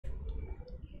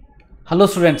Hello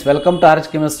students, welcome to RH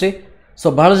chemistry. So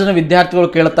ಬಹಳ ಜನ ವಿದ್ಯಾರ್ಥಿಗಳು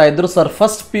ಕೇಳ್ತಾ ಇದ್ರು, ಸರ್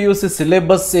ಫಸ್ಟ್ PUC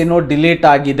ಸಿಲೆಬಸ್ ಏನೋ ಡಿಲೀಟ್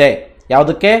ಆಗಿದೆ,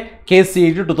 ಯಾವುದಕ್ಕೆ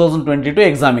KCET 2022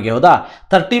 ಎಕ್ಸಾಮಿಗೆ. ಹೌದಾ,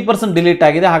 30% ಡಿಲೀಟ್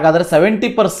ಆಗಿದೆ. ಹಾಗಾದರೆ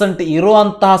 70%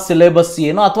 ಇರುವಂತಹ ಸಿಲೆಬಸ್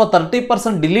ಏನು, ಅಥವಾ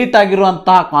 30% ಡಿಲೀಟ್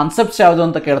ಆಗಿರುವಂತಹ ಕಾನ್ಸೆಪ್ಟ್ಸ್ ಯಾವುದು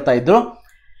ಅಂತ ಕೇಳ್ತಾ ಇದ್ರು.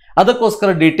 ಅದಕ್ಕೋಸ್ಕರ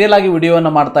ಡೀಟೇಲ್ ಆಗಿ ವಿಡಿಯೋವನ್ನು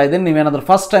ಮಾಡ್ತಾ ಇದ್ದೀನಿ. ನೀವೇನಾದರೂ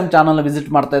ಫಸ್ಟ್ ಟೈಮ್ ಚಾನಲ್ನ ವಿಸಿಟ್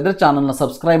ಮಾಡ್ತಾ ಇದ್ರೆ ಚಾನಲ್ನ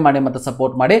ಸಬ್ಸ್ಕ್ರೈಬ್ ಮಾಡಿ ಮತ್ತು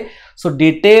ಸಪೋರ್ಟ್ ಮಾಡಿ. ಸೊ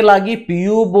ಡೀಟೇಲ್ ಆಗಿ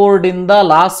PU ಬೋರ್ಡಿಂದ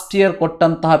ಲಾಸ್ಟ್ ಇಯರ್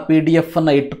ಕೊಟ್ಟಂತಹ PDF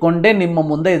ಅನ್ನು ಇಟ್ಕೊಂಡೇ ನಿಮ್ಮ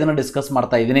ಮುಂದೆ ಇದನ್ನು ಡಿಸ್ಕಸ್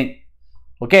ಮಾಡ್ತಾ ಇದ್ದೀನಿ.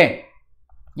 ಓಕೆ,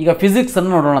 ಈಗ ಫಿಸಿಕ್ಸ್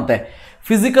ಅನ್ನು ನೋಡೋಣಂತೆ.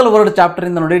 ಫಿಸಿಕಲ್ ವರ್ಡ್ ಚಾಪ್ಟರ್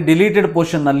ಇಂದ ನೋಡಿ, ಡಿಲೀಟೆಡ್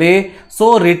ಪೋರ್ಷನ್ ನಲ್ಲಿ. ಸೊ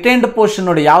ರಿಟೈನ್ಡ್ ಪೋರ್ಷನ್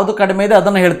ನೋಡಿ ಯಾವುದು ಕಡಿಮೆ ಇದೆ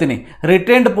ಅದನ್ನು ಹೇಳ್ತೀನಿ.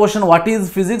 Retained portion what is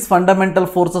physics, fundamental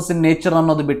forces in nature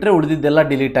ಅನ್ನೋದು ಬಿಟ್ಟರೆ ಉಳಿದಿದ್ದೆಲ್ಲ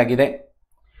ಡಿಲೀಟ್ ಆಗಿದೆ.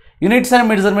 ಯೂನಿಟ್ಸ್ ಆ್ಯಂಡ್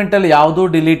ಮೆಜರ್ಮೆಂಟ್ ಅಲ್ಲಿ ಯಾವುದೂ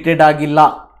ಡಿಲೀಟೆಡ್ ಆಗಿಲ್ಲ.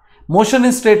 ಮೋಷನ್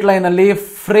ಇನ್ ಸ್ಟ್ರೇಟ್ ಲೈನ್ ಅಲ್ಲಿ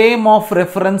frame of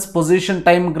reference, position,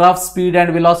 time graph, speed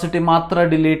and velocity ಮಾತ್ರ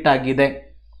ಡಿಲೀಟ್ ಆಗಿದೆ.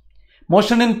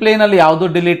 ಮೋಷನ್ ಇನ್ ಪ್ಲೇನ್ ಅಲ್ಲಿ ಯಾವುದೂ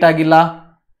ಡಿಲೀಟ್ ಆಗಿಲ್ಲ.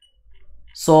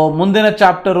 ಸೊ ಮುಂದಿನ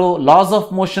ಚಾಪ್ಟರು ಲಾಸ್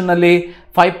ಆಫ್ ಮೋಷನ್ ಅಲ್ಲಿ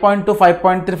 5.2,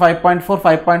 5.3, 5.4,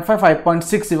 5.5,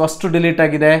 5.6 ಇವಷ್ಟು ಡಿಲೀಟ್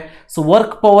ಆಗಿದೆ. ಸೊ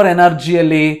ವರ್ಕ್ ಪವರ್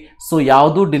ಎನರ್ಜಿಯಲ್ಲಿ ಸೊ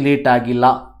ಯಾವುದೂ ಡಿಲೀಟ್ ಆಗಿಲ್ಲ.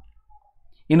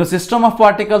 ಇನ್ನು system of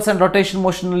particles and rotation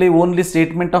motion ಅಲ್ಲಿ only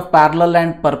statement of parallel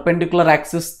and perpendicular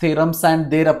Axis theorems and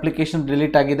there application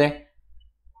delete ಆಗಿದೆ.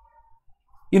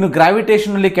 ಇನ್ನು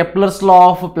ಗ್ರಾವಿಟೇಷನ್ ಅಲ್ಲಿ Kepler's law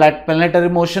of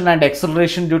planetary motion and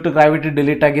acceleration due to gravity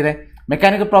delete ಆಗಿದೆ.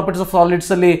 Mechanical properties of solids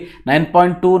ಅಲ್ಲಿ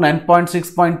 9.2,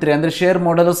 9.6.3 ಅಂದರೆ share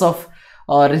models of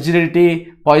rigidity,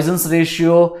 Poisson's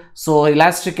ratio, so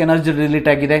elastic energy delete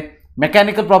ಆಗಿದೆ.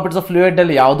 Mechanical properties of fluid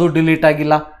ಅಲ್ಲಿ ಯಾವುದೂ delete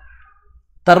ಆಗಿಲ್ಲ.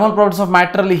 Thermal properties of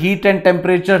matter ಅಲ್ಲಿ heat and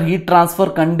temperature, heat transfer,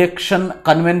 conduction,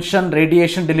 convention,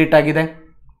 radiation delete ಆಗಿದೆ.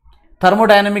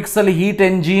 Thermodynamics ಅಲ್ಲಿ heat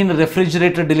engine,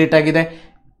 refrigerator delete ಆಗಿದೆ.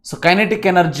 So kinetic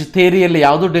energy ಥಿಯರಿಯಲ್ಲಿ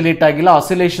ಯಾವುದೂ delete ಆಗಿಲ್ಲ.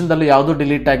 ಆಸಿಲೇಷನ್ದಲ್ಲೂ ಯಾವುದೂ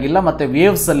ಡಿಲೀಟ್ ಆಗಿಲ್ಲ. ಮತ್ತು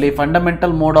ವೇವ್ಸ್ ಅಲ್ಲಿ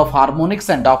fundamental mode of harmonics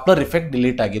and Doppler effect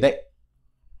delete ಆಗಿದೆ.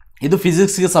 ಇದು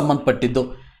ಫಿಸಿಕ್ಸ್ಗೆ ಸಂಬಂಧಪಟ್ಟಿದ್ದು.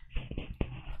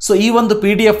 ಸೊ ಈ ಒಂದು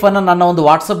PDF ಅನ್ನು ನನ್ನ ಒಂದು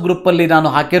ವಾಟ್ಸಪ್ ಗ್ರೂಪಲ್ಲಿ ನಾನು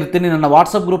ಹಾಕಿರ್ತೀನಿ. ನನ್ನ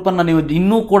ವಾಟ್ಸಪ್ ಗ್ರೂಪನ್ನು ನೀವು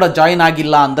ಇನ್ನೂ ಕೂಡ ಜಾಯಿನ್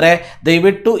ಆಗಿಲ್ಲ ಅಂದರೆ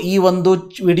ದಯವಿಟ್ಟು ಈ ಒಂದು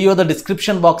ವಿಡಿಯೋದ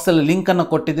ಡಿಸ್ಕ್ರಿಪ್ಷನ್ ಬಾಕ್ಸಲ್ಲಿ ಲಿಂಕನ್ನು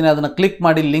ಕೊಟ್ಟಿದ್ದೀನಿ, ಅದನ್ನು ಕ್ಲಿಕ್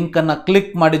ಮಾಡಿ, ಲಿಂಕನ್ನು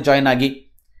ಕ್ಲಿಕ್ ಮಾಡಿ ಜಾಯಿನ್ ಆಗಿ.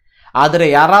 ಆದರೆ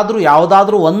ಯಾರಾದರೂ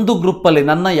ಯಾವುದಾದ್ರೂ ಒಂದು ಗ್ರೂಪಲ್ಲಿ,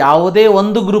 ನನ್ನ ಯಾವುದೇ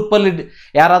ಒಂದು ಗ್ರೂಪಲ್ಲಿ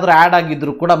ಯಾರಾದರೂ ಆ್ಯಡ್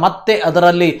ಆಗಿದ್ದರೂ ಕೂಡ ಮತ್ತೆ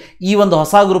ಅದರಲ್ಲಿ ಈ ಒಂದು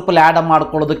ಹೊಸ ಗ್ರೂಪಲ್ಲಿ ಆ್ಯಡ್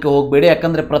ಮಾಡ್ಕೊಳ್ಳೋದಕ್ಕೆ ಹೋಗಬೇಡಿ.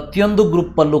 ಯಾಕಂದರೆ ಪ್ರತಿಯೊಂದು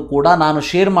ಗ್ರೂಪಲ್ಲೂ ಕೂಡ ನಾನು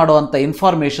ಶೇರ್ ಮಾಡುವಂಥ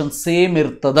ಇನ್ಫಾರ್ಮೇಷನ್ ಸೇಮ್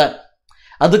ಇರ್ತದೆ.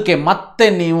 ಅದಕ್ಕೆ ಮತ್ತೆ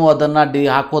ನೀವು ಅದನ್ನು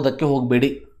ಹಾಕೋದಕ್ಕೆ ಹೋಗಬೇಡಿ.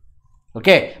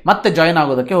 ಓಕೆ, ಮತ್ತೆ ಜಾಯಿನ್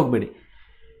ಆಗೋದಕ್ಕೆ ಹೋಗಬೇಡಿ.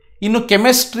 ಇನ್ನು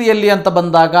ಕೆಮಿಸ್ಟ್ರಿಯಲ್ಲಿ ಅಂತ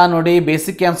ಬಂದಾಗ ನೋಡಿ,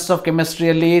 basic concepts of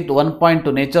ಕೆಮಿಸ್ಟ್ರಿಯಲ್ಲಿ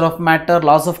 1.2 nature of matter,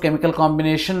 loss of chemical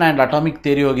combination and atomic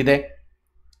theory ಹೋಗಿದೆ.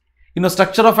 ಇನ್ನು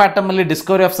ಸ್ಟ್ರಕ್ಚರ್ ಆಫ್ ಆಟಮ್ ಅಲ್ಲಿ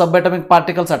Discovery of sub atomic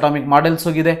particles, atomic models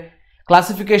ಹೋಗಿದೆ.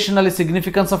 ಕ್ಲಾಸಿಫಿಕೇಶನ್ ಅಲ್ಲಿ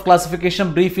significance of classification,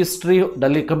 brief history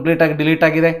complete ಆಗಿ ಡಿಲೀಟ್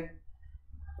ಆಗಿದೆ.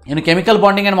 ಇನ್ನು chemical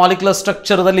bonding and molecular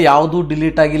ಸ್ಟ್ರಕ್ಚರ್ದಲ್ಲಿ ಯಾವುದೂ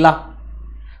delete ಆಗಿಲ್ಲ.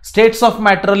 ಸ್ಟೇಟ್ಸ್ ಆಫ್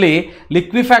ಮ್ಯಾಟರ್ ಅಲ್ಲಿ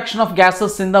ಲಿಕ್ವಿಫ್ಯಾಕ್ಷನ್ ಆಫ್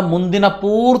ಗ್ಯಾಸಸ್ ಇಂದ ಮುಂದಿನ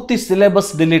ಪೂರ್ತಿ ಸಿಲೆಬಸ್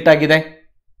ಡಿಲೀಟ್ ಆಗಿದೆ.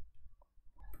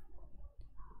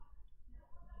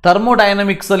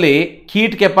 ಥರ್ಮೋಡೈನಮಿಕ್ಸ್ ಅಲ್ಲಿ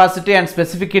heat capacity and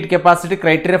specific heat capacity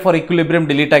criteria for equilibrium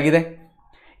delete ಆಗಿದೆ.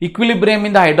 ಇಕ್ವಿಲಿಬ್ರಿಯಂ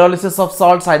ಇಂದ hydrolysis of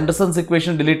salts, ಆಂಡರ್ಸನ್ಸ್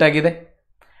equation delete ಆಗಿದೆ.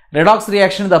 ರೆಡಾಕ್ಸ್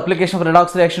ರಿಯಾಕ್ಷನ್ ಇಂದ application of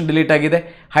redox reaction delete ಆಗಿದೆ.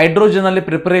 ಹೈಡ್ರೋಜನ್ ಅಲ್ಲಿ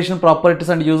preparation,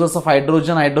 properties and uses of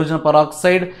hydrogen, hydrogen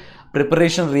peroxide,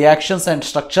 preparation, reactions and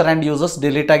structure and uses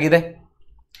delete ಆಗಿದೆ.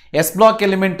 S block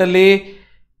element ಅಲ್ಲಿ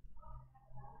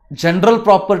general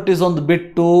properties ಒಂದು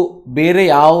ಬಿಟ್ಟು ಬೇರೆ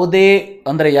ಯಾವುದೇ,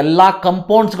 ಅಂದರೆ ಎಲ್ಲ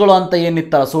ಕಂಪೌಂಡ್ಸ್ಗಳು ಅಂತ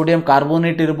ಏನಿತ್ತಲ್ಲ, ಸೋಡಿಯಂ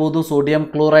ಕಾರ್ಬೋನೇಟ್ ಇರ್ಬೋದು, sodium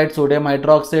chloride, sodium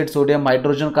hydroxide, sodium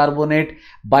hydrogen carbonate,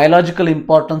 biological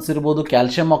importance ಇರ್ಬೋದು,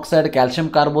 ಕ್ಯಾಲ್ಸಿಯಂ ಆಕ್ಸೈಡ್, ಕ್ಯಾಲ್ಸಿಯಂ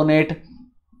ಕಾರ್ಬೋನೇಟ್,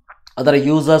 ಅದರ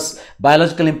uses,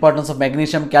 biological importance of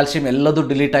magnesium, calcium ಎಲ್ಲದೂ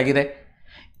ಡಿಲೀಟ್ ಆಗಿದೆ.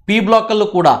 ಪಿ ಬ್ಲಾಕಲ್ಲೂ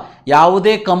ಕೂಡ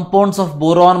ಯಾವುದೇ ಕಂಪೌಂಡ್ಸ್ ಆಫ್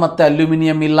ಬೋರಾನ್ ಮತ್ತು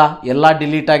ಅಲ್ಯೂಮಿನಿಯಂ ಇಲ್ಲ, ಎಲ್ಲ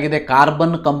ಡಿಲೀಟ್ ಆಗಿದೆ.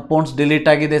 ಕಾರ್ಬನ್ ಕಂಪೌಂಡ್ಸ್ ಡಿಲೀಟ್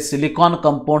ಆಗಿದೆ. ಸಿಲಿಕಾನ್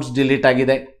ಕಂಪೌಂಡ್ಸ್ ಡಿಲೀಟ್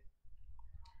ಆಗಿದೆ.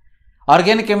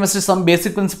 Organic chemistry some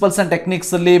basic principles and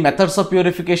techniques ಅಲ್ಲಿ methods of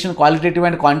purification, qualitative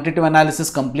and quantitative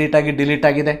analysis complete ಆಗಿ ಡಿಲೀಟ್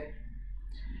ಆಗಿದೆ.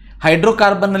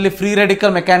 ಹೈಡ್ರೋಕಾರ್ಬನ್ ನಲ್ಲಿ free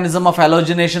radical mechanism of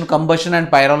ಹ್ಯಾಲೋಜಿನೇಷನ್, combustion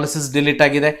and pyrolysis delete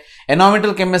ಆಗಿದೆ.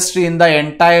 Environmental ಕೆಮಿಸ್ಟ್ರಿಯಿಂದ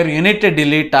entire unit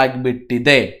delete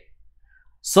ಆಗಿಬಿಟ್ಟಿದೆ.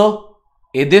 So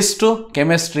ಇದಿಷ್ಟು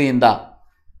ಕೆಮಿಸ್ಟ್ರಿಯಿಂದ.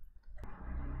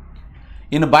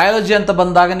 ಇನ್ನು biology ಅಂತ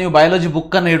ಬಂದಾಗ ನೀವು ಬಯಾಲಜಿ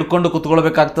ಬುಕ್ಕನ್ನು ಹಿಡ್ಕೊಂಡು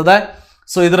ಕೂತ್ಕೊಳ್ಬೇಕಾಗ್ತದೆ.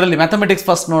 ಸೊ ಇದರಲ್ಲಿ ಮ್ಯಾಥಮೆಟಿಕ್ಸ್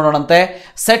ಫಸ್ಟ್ ನೋಡೋಣಂತೆ.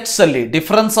 ಸೆಟ್ಸ್ ಅಲ್ಲಿ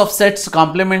difference of sets,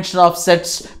 compliments of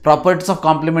sets, properties of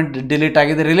compliment delete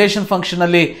ಆಗಿದೆ. ರಿಲೇಷನ್ ಫಂಕ್ಷನ್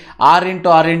ಅಲ್ಲಿ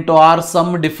R×R×R,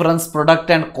 some, difference,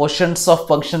 product and ಕೋಶಂಟ್ಸ್ of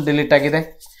function delete ಆಗಿದೆ.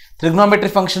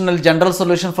 ಟ್ರಿಗ್ನೋಮೆಟ್ರಿ ಫಂಕ್ಷನ್ ಅಲ್ಲಿ general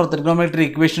solution for trigonometry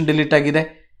equation delete ಆಗಿದೆ.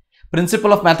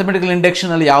 Principle of mathematical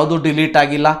induction ಅಲ್ಲಿ ಯಾವುದೂ delete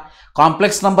ಆಗಿಲ್ಲ.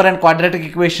 Complex number and quadratic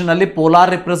equation ಅಲ್ಲಿ polar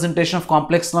representation of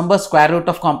complex number, square root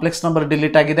of complex number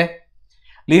delete ಆಗಿದೆ.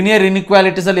 Linear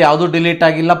ಇನ್ಇಕ್ವಾಲಿಟೀಸಲ್ಲಿ ಯಾವುದೂ delete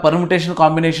ಆಗಿಲ್ಲ. Permutation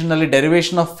ಕಾಂಬಿನೇಷನಲ್ಲಿ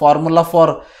derivation of formula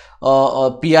for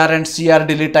PR and CR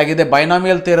delete ಆಗಿದೆ.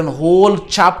 Binomial theorem hole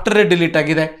ಚಾಪ್ಟರೇ delete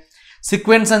ಆಗಿದೆ.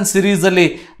 Sequence and ಸಿರೀಸಲ್ಲಿ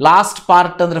last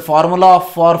part ಅಂದರೆ formula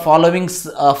for following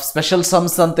special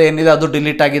sums ಅಂತ ಏನಿದೆ ಅದು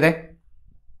delete ಆಗಿದೆ.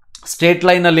 ಸ್ಟ್ರೇಟ್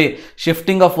ಲೈನಲ್ಲಿ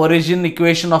shifting of origin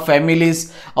equation of families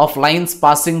of lines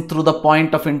passing through the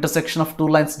point of intersection of two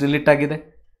lines delete ಆಗಿದೆ.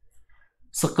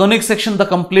 So ಕೊನಿಕ್ section the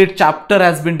complete chapter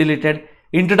has been deleted.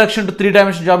 Introduction to 3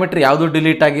 dimension geometry ಯಾವುದೂ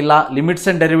delete ಆಗಿಲ್ಲ. Limits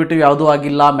and derivative ಯಾವುದೂ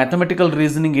ಆಗಿಲ್ಲ. Mathematical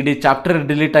reasoning ಇಡೀ chapter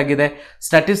delete ಆಗಿದೆ.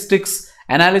 Statistics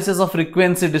analysis off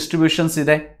frequency distributions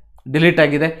ಇದೆ, delete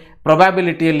ಆಗಿದೆ.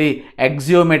 ಪ್ರೊಬ್ಯಾಬಿಲಿಟಿಯಲ್ಲಿ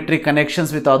ಎಕ್ಸಿಯೋಮೆಟ್ರಿ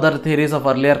connections with other theories of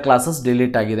earlier classes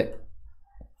delete ಆಗಿದೆ.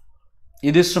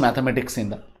 ಇದಿಷ್ಟು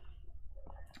ಮ್ಯಾಥಮೆಟಿಕ್ಸಿಂದ.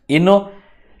 ಇನ್ನು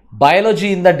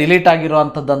ಬಯಾಲಜಿಯಿಂದ ಡಿಲೀಟ್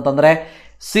ಆಗಿರುವಂಥದ್ದು ಅಂತಂದರೆ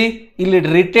ಇಲ್ಲಿ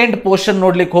ರಿಟೇನ್ಡ್ ಪೋರ್ಷನ್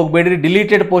ನೋಡ್ಲಿಕ್ಕೆ ಹೋಗಬೇಡಿ.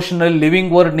 ಡಿಲೀಟೆಡ್ ಪೋರ್ಷನಲ್ಲಿ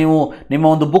ಲಿವಿಂಗ್ ವರ್ಡ್ ನೀವು ನಿಮ್ಮ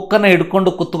ಒಂದು ಬುಕ್ಕನ್ನು ಹಿಡ್ಕೊಂಡು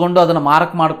ಕುತ್ಕೊಂಡು ಅದನ್ನು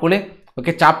ಮಾರ್ಕ್ ಮಾಡ್ಕೊಳ್ಳಿ.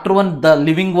 Okay, chapter 1 the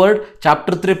living word,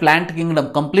 chapter 3 plant Kingdom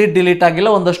complete delete ಆಗಿಲ್ಲ,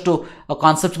 ಒಂದಷ್ಟು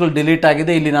ಕಾನ್ಸೆಪ್ಟ್ಗಳು ಡಿಲೀಟ್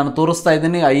ಆಗಿದೆ. ಇಲ್ಲಿ ನಾನು ತೋರಿಸ್ತಾ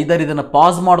ಇದ್ದೀನಿ, ಐದರ್ ಇದನ್ನು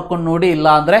ಪಾಸ್ ಮಾಡ್ಕೊಂಡು ನೋಡಿ, ಇಲ್ಲ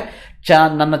ಅಂದರೆ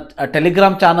ನನ್ನ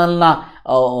ಟೆಲಿಗ್ರಾಮ್ ಚಾನಲ್ನ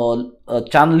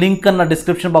ಲಿಂಕನ್ನು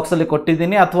ಡಿಸ್ಕ್ರಿಪ್ಷನ್ ಬಾಕ್ಸಲ್ಲಿ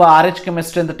ಕೊಟ್ಟಿದ್ದೀನಿ, ಅಥವಾ RH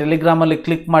ಕೆಮಿಸ್ಟ್ರಿ ಅಂತ ಟೆಲಿಗ್ರಾಮಲ್ಲಿ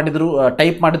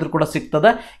ಟೈಪ್ ಮಾಡಿದ್ರು ಕೂಡ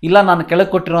ಸಿಗ್ತದೆ. ಇಲ್ಲ ನಾನು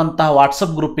ಕೆಳಗೆ ಕೊಟ್ಟಿರುವಂತಹ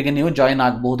ವಾಟ್ಸಪ್ ಗ್ರೂಪಿಗೆ ನೀವು ಜಾಯಿನ್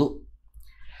ಆಗ್ಬೋದು.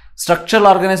 Structural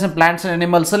organisation plants and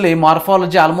ಅನಿಮಲ್ಸಲ್ಲಿ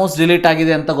morphology almost delete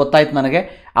ಆಗಿದೆ ಅಂತ ಗೊತ್ತಾಯ್ತು ನನಗೆ,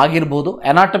 ಆಗಿರ್ಬೋದು.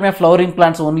 Anatomy of flowering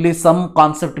plants only some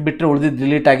concept ಬಿಟ್ಟರೆ ಉಳಿದಿದ್ದು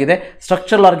ಡಿಲೀಟ್ ಆಗಿದೆ.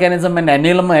 ಸ್ಟ್ರಕ್ಚರಲ್ ಆರ್ಗ್ಯಾನಿಸಮ್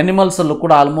ಆ್ಯಂಡ್ ಅನಿಮಲ್ಸಲ್ಲೂ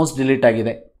ಕೂಡ ಆಲ್ಮೋಸ್ಟ್ ಡಿಲೀಟ್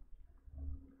ಆಗಿದೆ.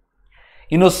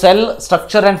 ಇನ್ನು ಸೆಲ್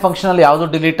ಸ್ಟ್ರಕ್ಚರ್ ಆ್ಯಂಡ್ ಫಂಕ್ಷನಲ್ಲಿ ಯಾವುದೂ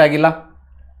ಡಿಲೀಟ್ ಆಗಿಲ್ಲ.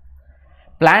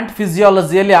 Plant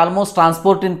ಫಿಸಿಯಾಲಜಿಯಲ್ಲಿ almost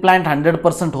transport in plant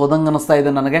 100% ಹೋದಂಗೆ ಅನ್ನಿಸ್ತಾ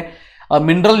ಇದೆ ನನಗೆ.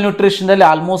 ಮಿನರಲ್ ನ್ಯೂಟ್ರಿಷನಲ್ಲಿ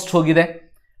ಆಲ್ಮೋಸ್ಟ್ ಹೋಗಿದೆ.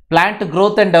 ಪ್ಲಾಂಟ್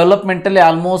ಗ್ರೋತ್ ಆ್ಯಂಡ್ ಡೆವಲಪ್ಮೆಂಟಲ್ಲಿ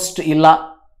ಆಲ್ಮೋಸ್ಟ್ ಇಲ್ಲ.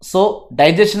 ಸೊ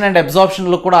ಡೈಜೆಷನ್ ಆ್ಯಂಡ್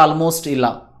ಅಬ್ಸಾರ್ಪ್ಷನಲ್ಲೂ ಕೂಡ ಆಲ್ಮೋಸ್ಟ್ ಇಲ್ಲ.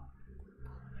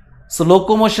 ಸೊ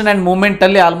ಲೋಕೋಮೋಷನ್ ಆ್ಯಂಡ್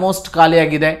ಮೂವ್ಮೆಂಟಲ್ಲಿ ಆಲ್ಮೋಸ್ಟ್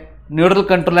ಖಾಲಿಯಾಗಿದೆ. ನ್ಯೂಟ್ರಲ್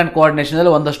ಕಂಟ್ರೋಲ್ ಆ್ಯಂಡ್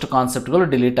ಕೋಆರ್ಡಿನೇಷನಲ್ಲಿ ಒಂದಷ್ಟು ಕಾನ್ಸೆಪ್ಟ್ಗಳು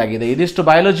ಡಿಲೀಟ್ ಆಗಿದೆ. ಇದಿಷ್ಟು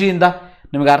ಬಯಾಲಜಿಯಿಂದ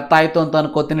ನಿಮಗೆ ಅರ್ಥ ಆಯಿತು ಅಂತ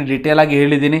ಅನ್ಕೋತೀನಿ, ಡೀಟೇಲಾಗಿ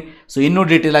ಹೇಳಿದ್ದೀನಿ. ಸೊ ಇನ್ನೂ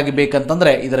ಡೀಟೇಲಾಗಿ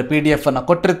ಬೇಕಂತಂದರೆ ಇದರ PDF ಅನ್ನು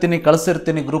ಕೊಟ್ಟಿರ್ತೀನಿ,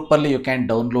 ಕಳಿಸಿರ್ತೀನಿ ಗ್ರೂಪಲ್ಲಿ. You can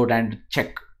download and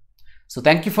check. So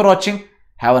thank you for watching.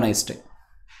 Have a nice day.